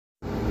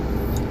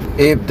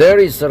If there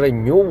is a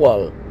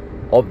renewal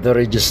of the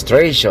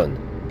registration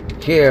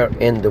here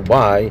in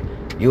Dubai,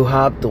 you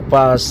have to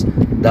pass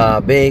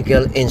the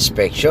vehicle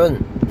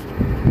inspection.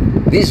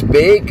 This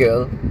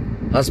vehicle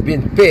has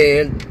been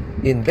failed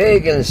in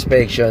vehicle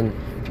inspection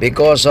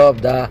because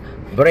of the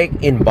brake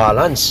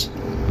imbalance.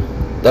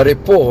 The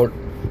report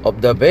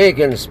of the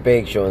vehicle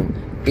inspection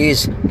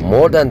is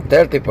more than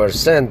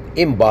 30%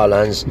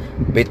 imbalance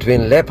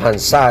between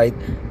left-hand side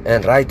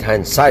and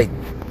right-hand side.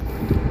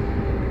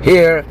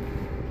 Here,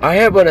 I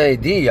have an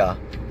idea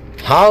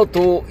how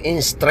to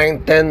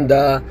strengthen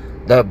the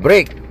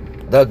brake,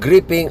 the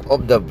gripping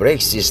of the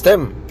brake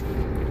system.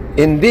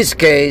 In this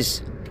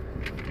case,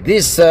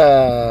 this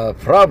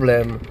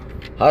problem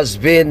has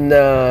been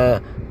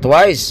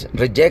twice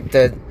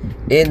rejected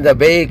in the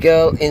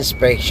vehicle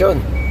inspection.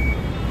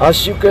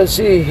 As you can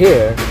see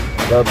here,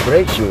 the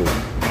brake shoe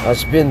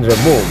has been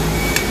removed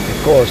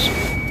because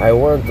I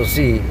want to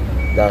see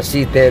the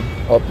seated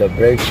of the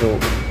brake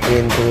shoe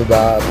into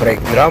the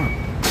brake drum.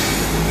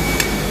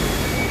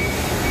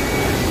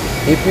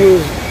 If you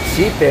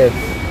seated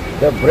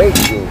the brake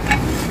shoe,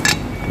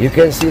 you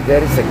can see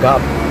there is a gap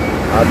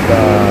at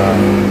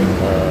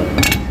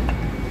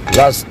the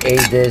last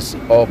edges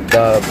of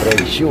the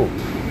brake shoe.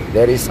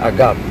 There is a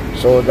gap,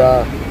 so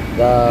the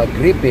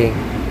gripping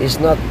is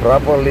not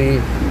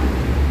properly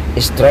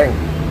strength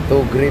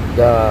to grip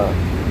the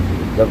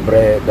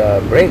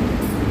brake.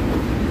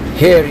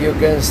 Here you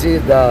can see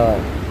the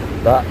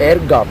air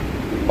gap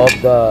of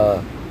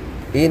the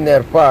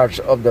inner parts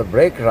of the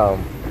brake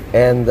ram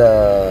and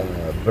the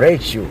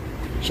brake shoe.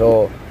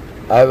 So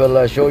I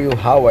will show you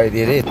how I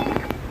did it.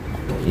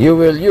 You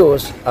will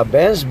use a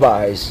bench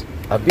vise,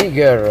 a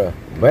bigger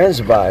bench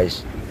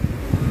vise,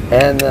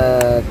 and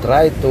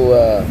try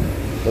to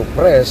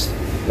press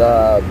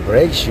the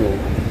brake shoe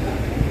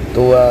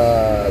to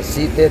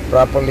seat it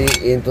properly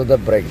into the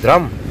brake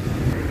drum.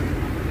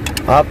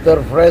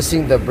 After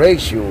pressing the brake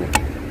shoe,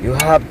 you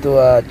have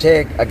to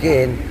check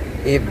again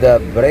if the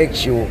brake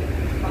shoe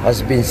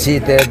has been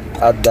seated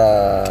at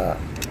the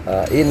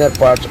inner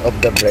parts of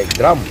the brake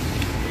drum.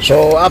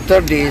 So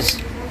after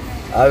this,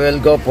 I will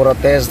go for a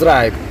test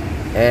drive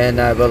and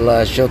I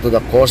will show to the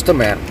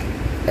customer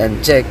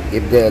and check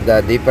if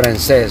the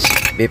differences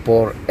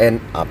before and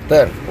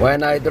after.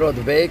 When I drove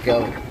the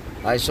vehicle,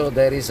 I saw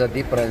there is a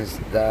difference,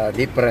 the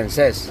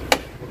differences.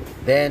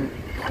 Then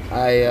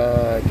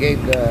I gave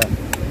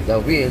the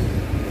wheel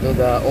to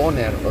the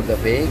owner of the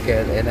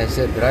vehicle and I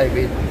said drive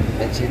it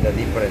and see the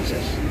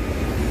differences.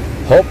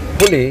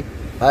 Hopefully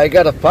I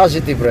got a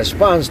positive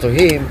response to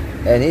him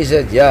and he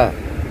said yeah,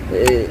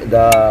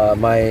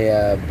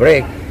 my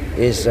brake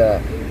is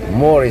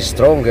more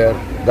stronger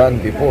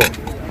than before.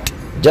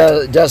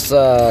 Just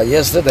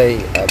yesterday,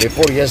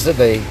 before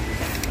yesterday,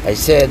 I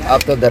said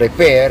after the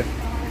repair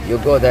you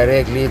go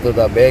directly to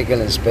the vehicle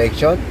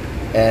inspection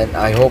and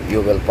I hope you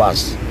will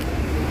pass.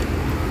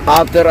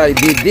 After I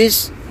did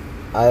this,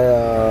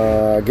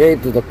 I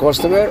gave to the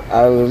customer,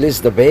 I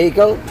released the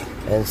vehicle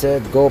and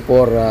said go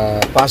for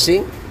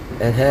passing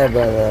and have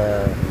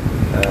a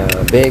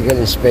vehicle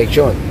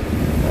inspection.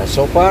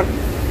 So far,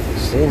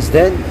 since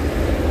then,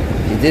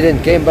 he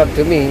didn't came back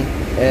to me,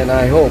 and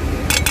I hope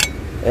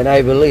and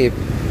I believe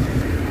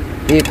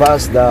he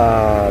passed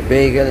the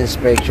vehicle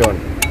inspection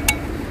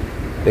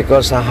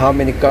because how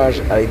many cars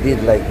I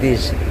did like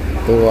this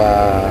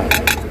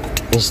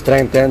to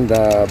strengthen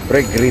the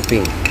brake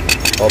gripping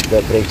of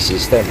the brake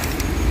system.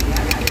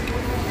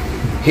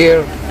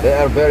 Here they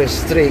are very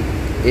strict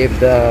if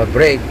the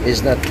brake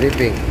is not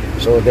gripping,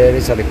 so there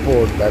is a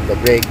report that the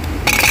brake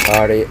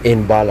are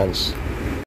in balance.